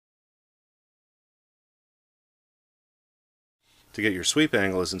to get your sweep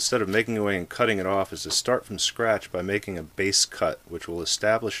angle is, instead of making away and cutting it off, is to start from scratch by making a base cut, which will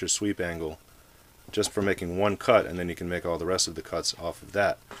establish your sweep angle just for making one cut, and then you can make all the rest of the cuts off of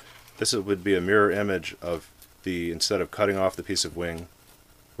that. This would be a mirror image of instead of cutting off the piece of wing,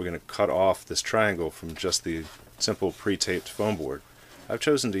 we're going to cut off this triangle from just the simple pre-taped foam board. I've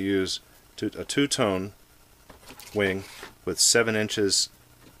chosen to use a two-tone wing with 7 inches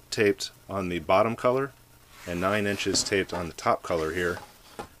taped on the bottom color and 9 inches taped on the top color here,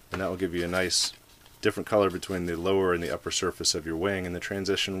 and that will give you a nice different color between the lower and the upper surface of your wing, and the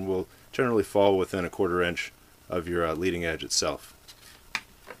transition will generally fall within 1/4 inch of your leading edge itself.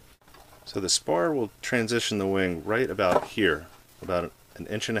 So the spar will transition the wing right about here, about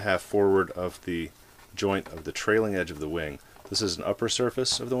 1.5 inches forward of the joint of the trailing edge of the wing. This is an upper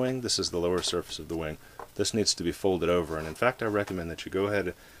surface of the wing, this is the lower surface of the wing. This needs to be folded over, and in fact I recommend that you go ahead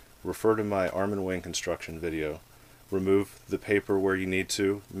and refer to my arm and wing construction video. Remove the paper where you need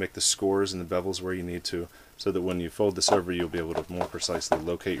to, make the scores and the bevels where you need to, so that when you fold this over you'll be able to more precisely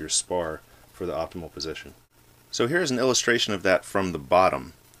locate your spar for the optimal position. So here's an illustration of that from the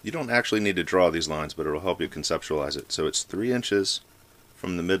bottom. You don't actually need to draw these lines, but it will help you conceptualize it. So it's 3 inches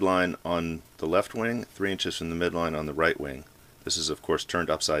from the midline on the left wing, 3 inches from the midline on the right wing. This is of course turned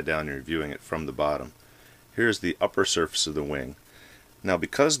upside down, you're viewing it from the bottom. Here's the upper surface of the wing. Now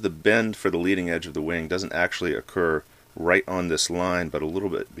because the bend for the leading edge of the wing doesn't actually occur right on this line but a little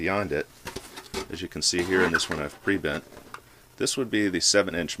bit beyond it, as you can see here in this one I've pre-bent, this would be the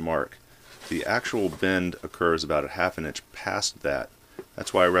 7-inch mark. The actual bend occurs about 1/2 inch past that.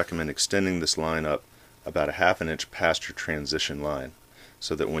 That's why I recommend extending this line up about 1/2 inch past your transition line,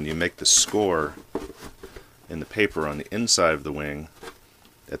 so that when you make the score in the paper on the inside of the wing,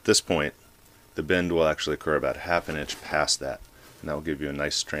 at this point the bend will actually occur about 1/2 inch past that, and that will give you a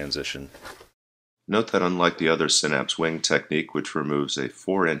nice transition. Note that unlike the other SYNAPSE wing technique, which removes a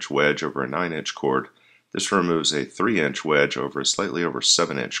 4-inch wedge over a 9-inch chord, this removes a 3-inch wedge over a slightly over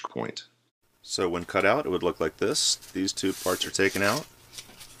 7-inch point. So when cut out it would look like this. These two parts are taken out,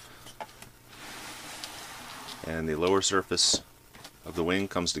 and the lower surface of the wing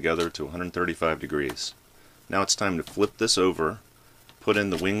comes together to 135 degrees. Now it's time to flip this over, put in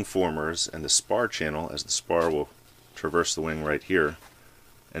the wing formers and the spar channel, as the spar will traverse the wing right here,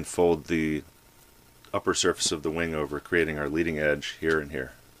 and fold the upper surface of the wing over, creating our leading edge here and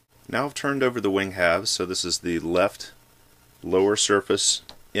here. Now I've turned over the wing halves, so this is the left lower surface,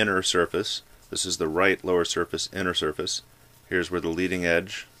 inner surface. This is the right lower surface, inner surface. Here's where the leading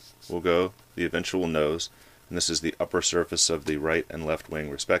edge will go, the eventual nose, and this is the upper surface of the right and left wing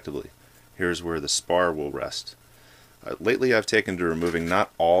respectively. Here's where the spar will rest. Lately I've taken to removing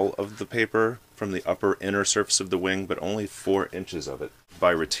not all of the paper from the upper inner surface of the wing, but only 4 inches of it,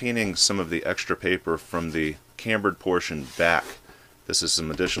 by retaining some of the extra paper from the cambered portion back. This is some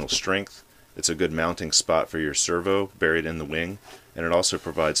additional strength. It's a good mounting spot for your servo buried in the wing, and it also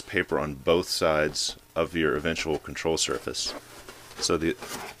provides paper on both sides of your eventual control surface. So the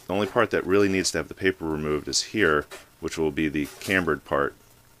only part that really needs to have the paper removed is here, which will be the cambered part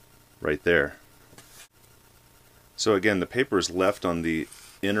right there. So again, the paper is left on the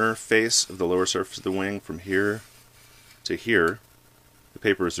inner face of the lower surface of the wing from here to here. The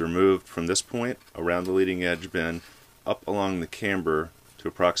paper is removed from this point around the leading edge bend up along the camber to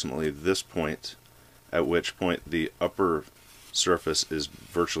approximately this point, at which point the upper surface is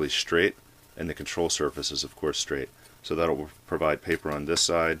virtually straight and the control surface is of course straight. So that will provide paper on this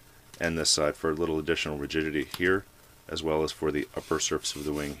side and this side for a little additional rigidity here, as well as for the upper surface of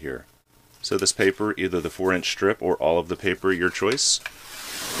the wing here. So this paper, either the 4-inch strip or all of the paper, your choice,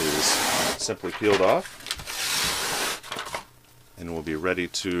 is simply peeled off, and we'll be ready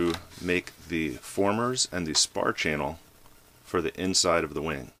to make the formers and the spar channel for the inside of the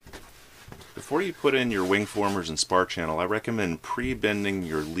wing. Before you put in your wing formers and spar channel, I recommend pre-bending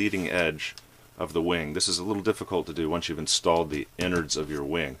your leading edge of the wing. This is a little difficult to do once you've installed the innards of your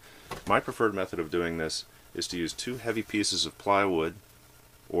wing. My preferred method of doing this is to use 2 heavy pieces of plywood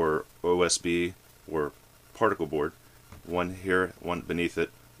or OSB or particle board, one here, one beneath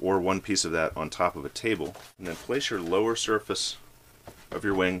it, or one piece of that on top of a table, and then place your lower surface of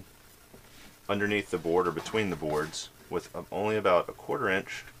your wing underneath the board or between the boards with only about 1/4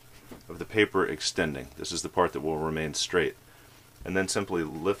 inch of the paper extending. This is the part that will remain straight. And then simply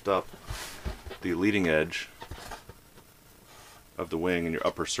lift up the leading edge of the wing in your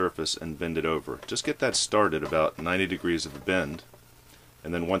upper surface and bend it over. Just get that started about 90 degrees of a bend,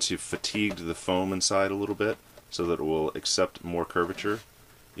 and then once you've fatigued the foam inside a little bit so that it will accept more curvature,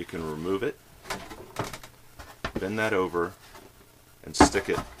 you can remove it, bend that over, and stick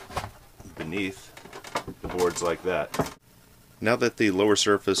it beneath the boards like that. Now that the lower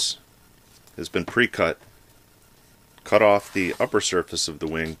surface has been pre-cut, cut off the upper surface of the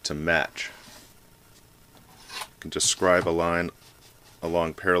wing to match. You can just scribe a line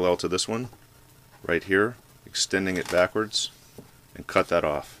along parallel to this one, right here, extending it backwards, and cut that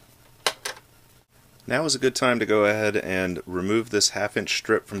off. Now is a good time to go ahead and remove this 1/2 inch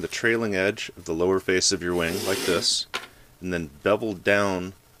strip from the trailing edge of the lower face of your wing, like this, and then bevel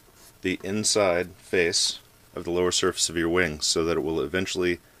down the inside face of the lower surface of your wing so that it will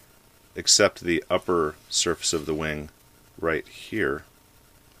eventually accept the upper surface of the wing right here.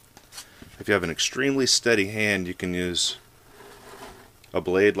 If you have an extremely steady hand, you can use a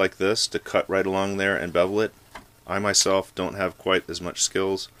blade like this to cut right along there and bevel it. I myself don't have quite as much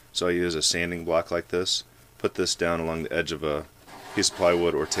skills, so I use a sanding block like this, put this down along the edge of a piece of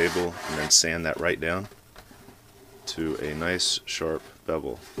plywood or table, and then sand that right down to a nice sharp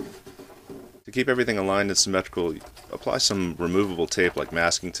bevel. To keep everything aligned and symmetrical, apply some removable tape like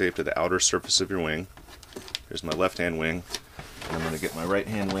masking tape to the outer surface of your wing. Here's my left hand wing, and I'm going to get my right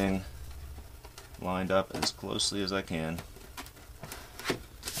hand wing lined up as closely as I can,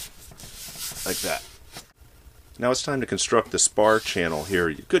 like that. Now it's time to construct the spar channel here.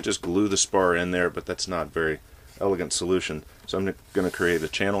 You could just glue the spar in there, but that's not a very elegant solution. So I'm going to create a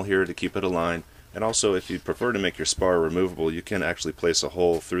channel here to keep it aligned. And also, if you prefer to make your spar removable, you can actually place a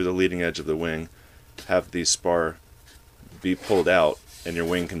hole through the leading edge of the wing, have the spar be pulled out, and your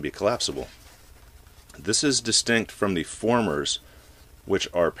wing can be collapsible. This is distinct from the formers, which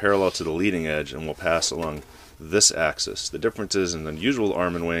are parallel to the leading edge and will pass along this axis. The difference is, in the usual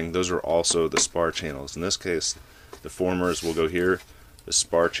arm and wing, those are also the spar channels. In this case, the formers will go here, the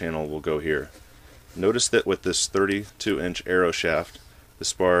spar channel will go here. Notice that with this 32-inch arrow shaft, the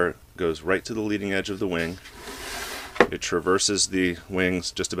spar goes right to the leading edge of the wing. It traverses the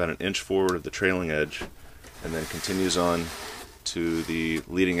wings just about 1 inch forward of the trailing edge, and then continues on to the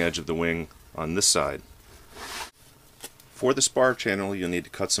leading edge of the wing on this side. For the spar channel, you'll need to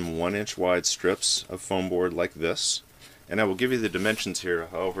cut some 1-inch wide strips of foam board like this, and I will give you the dimensions here.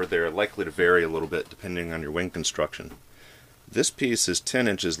 However, they're likely to vary a little bit depending on your wing construction. This piece is 10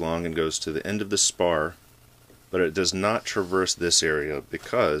 inches long and goes to the end of the spar, but it does not traverse this area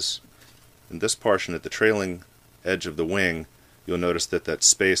because in this portion at the trailing edge of the wing, you'll notice that that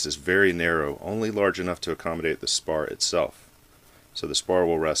space is very narrow, only large enough to accommodate the spar itself. So the spar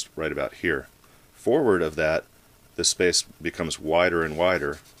will rest right about here. Forward of that, the space becomes wider and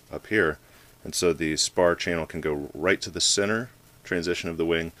wider up here, and so the spar channel can go right to the center transition of the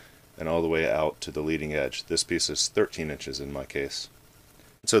wing and all the way out to the leading edge. This piece is 13 inches in my case.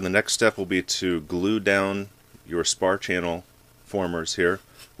 So the next step will be to glue down your spar channel formers here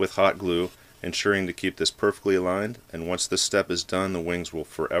with hot glue, ensuring to keep this perfectly aligned, and once this step is done, the wings will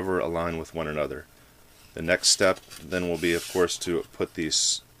forever align with one another. The next step then will be, of course, to put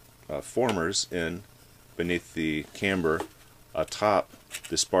these formers in beneath the camber atop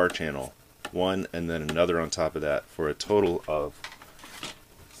the spar channel, one and then another on top of that, for a total of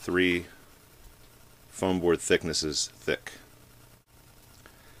 3 foam board thicknesses thick.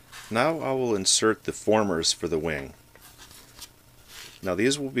 Now I will insert the formers for the wing. Now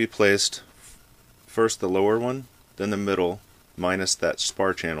these will be placed first the lower one, then the middle minus that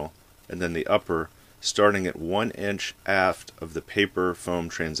spar channel, and then the upper starting at 1 inch aft of the paper foam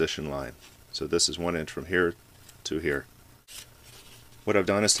transition line. So this is 1 inch from here to here. What I've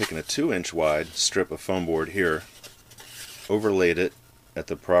done is taken a 2-inch wide strip of foam board here, overlaid it at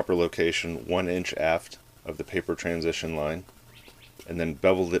the proper location 1 inch aft of the paper transition line, and then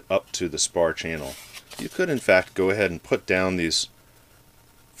beveled it up to the spar channel. You could in fact go ahead and put down these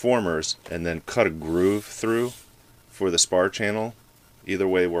formers and then cut a groove through for the spar channel. Either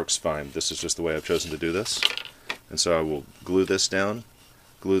way works fine. This is just the way I've chosen to do this. And so I will glue this down,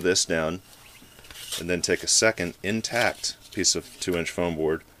 and then take a second intact piece of 2-inch foam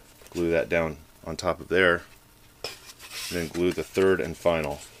board, glue that down on top of there, and then glue the third and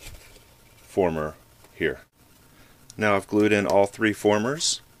final former here. Now I've glued in all 3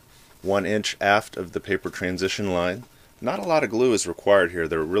 formers, 1 inch aft of the paper transition line. Not a lot of glue is required here.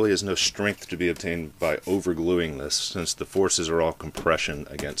 There really is no strength to be obtained by over gluing this, since the forces are all compression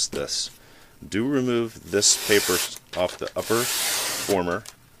against this. Do remove this paper off the upper former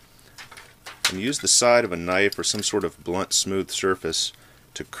and use the side of a knife or some sort of blunt smooth surface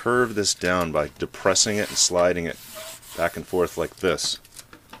to curve this down by depressing it and sliding it back and forth like this.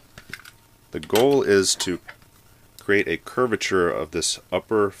 The goal is to create a curvature of this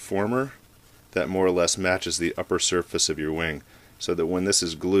upper former that more or less matches the upper surface of your wing, so that when this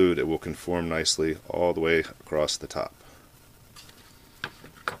is glued it will conform nicely all the way across the top.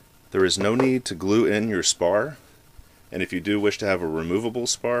 There is no need to glue in your spar. And if you do wish to have a removable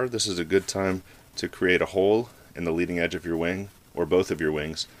spar, this is a good time to create a hole in the leading edge of your wing, or both of your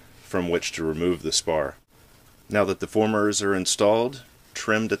wings, from which to remove the spar. Now that the formers are installed,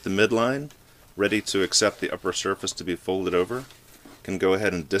 trimmed at the midline, ready to accept the upper surface to be folded over, you can go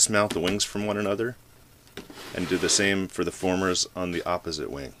ahead and dismount the wings from one another and do the same for the formers on the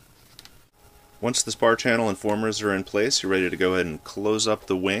opposite wing. Once the spar channel and formers are in place, you're ready to go ahead and close up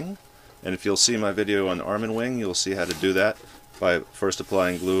the wing. And if you'll see my video on the arm and wing, you'll see how to do that by first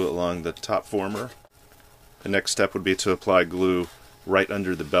applying glue along the top former. The next step would be to apply glue right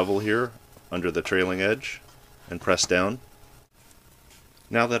under the bevel here, under the trailing edge, and press down.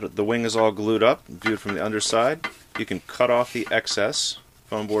 Now that the wing is all glued up, viewed from the underside, you can cut off the excess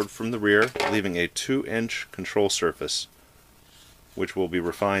foam board from the rear, leaving a 2-inch control surface, which will be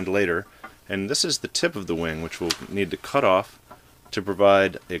refined later. And this is the tip of the wing, which we'll need to cut off to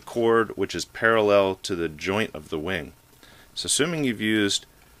provide a chord which is parallel to the joint of the wing. So assuming you've used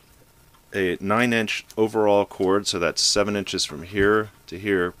a 9-inch overall chord, so that's 7 inches from here to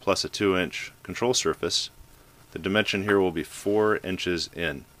here, plus a 2-inch control surface, the dimension here will be 4 inches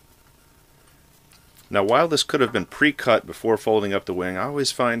in. Now while this could have been pre-cut before folding up the wing, I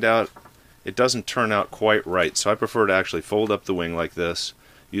always find out it doesn't turn out quite right, so I prefer to actually fold up the wing like this,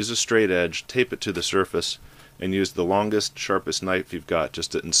 use a straight edge, tape it to the surface, and use the longest, sharpest knife you've got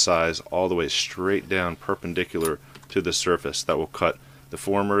just to incise all the way straight down perpendicular to the surface. That will cut the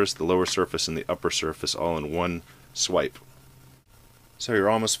formers, the lower surface, and the upper surface all in one swipe. So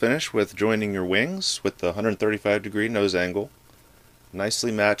you're almost finished with joining your wings with the 135-degree nose angle.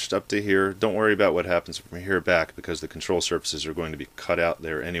 Nicely matched up to here. Don't worry about what happens from here back because the control surfaces are going to be cut out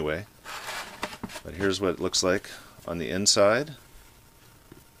there anyway. But here's what it looks like on the inside,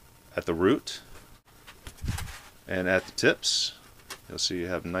 at the root, and at the tips. You'll see you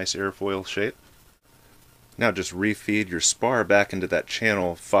have a nice airfoil shape. Now just refeed your spar back into that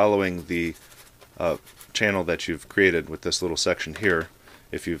channel following the channel that you've created with this little section here.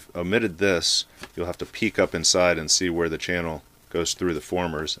 If you've omitted this, you'll have to peek up inside and see where the channel goes through the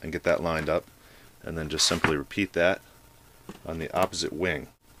formers and get that lined up, and then just simply repeat that on the opposite wing.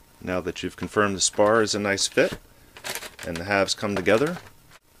 Now that you've confirmed the spar is a nice fit and the halves come together,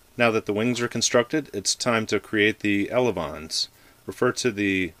 now that the wings are constructed, it's time to create the elevons. Refer to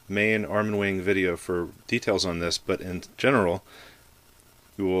the main arm and wing video for details on this, but in general,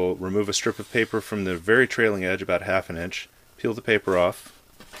 you will remove a strip of paper from the very trailing edge, about 1/2 inch, peel the paper off,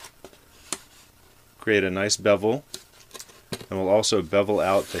 create a nice bevel, and we'll also bevel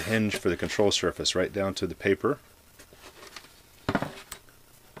out the hinge for the control surface right down to the paper.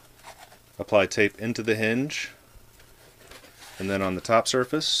 Apply tape into the hinge, and then on the top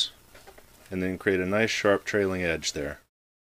surface, and then create a nice sharp trailing edge there.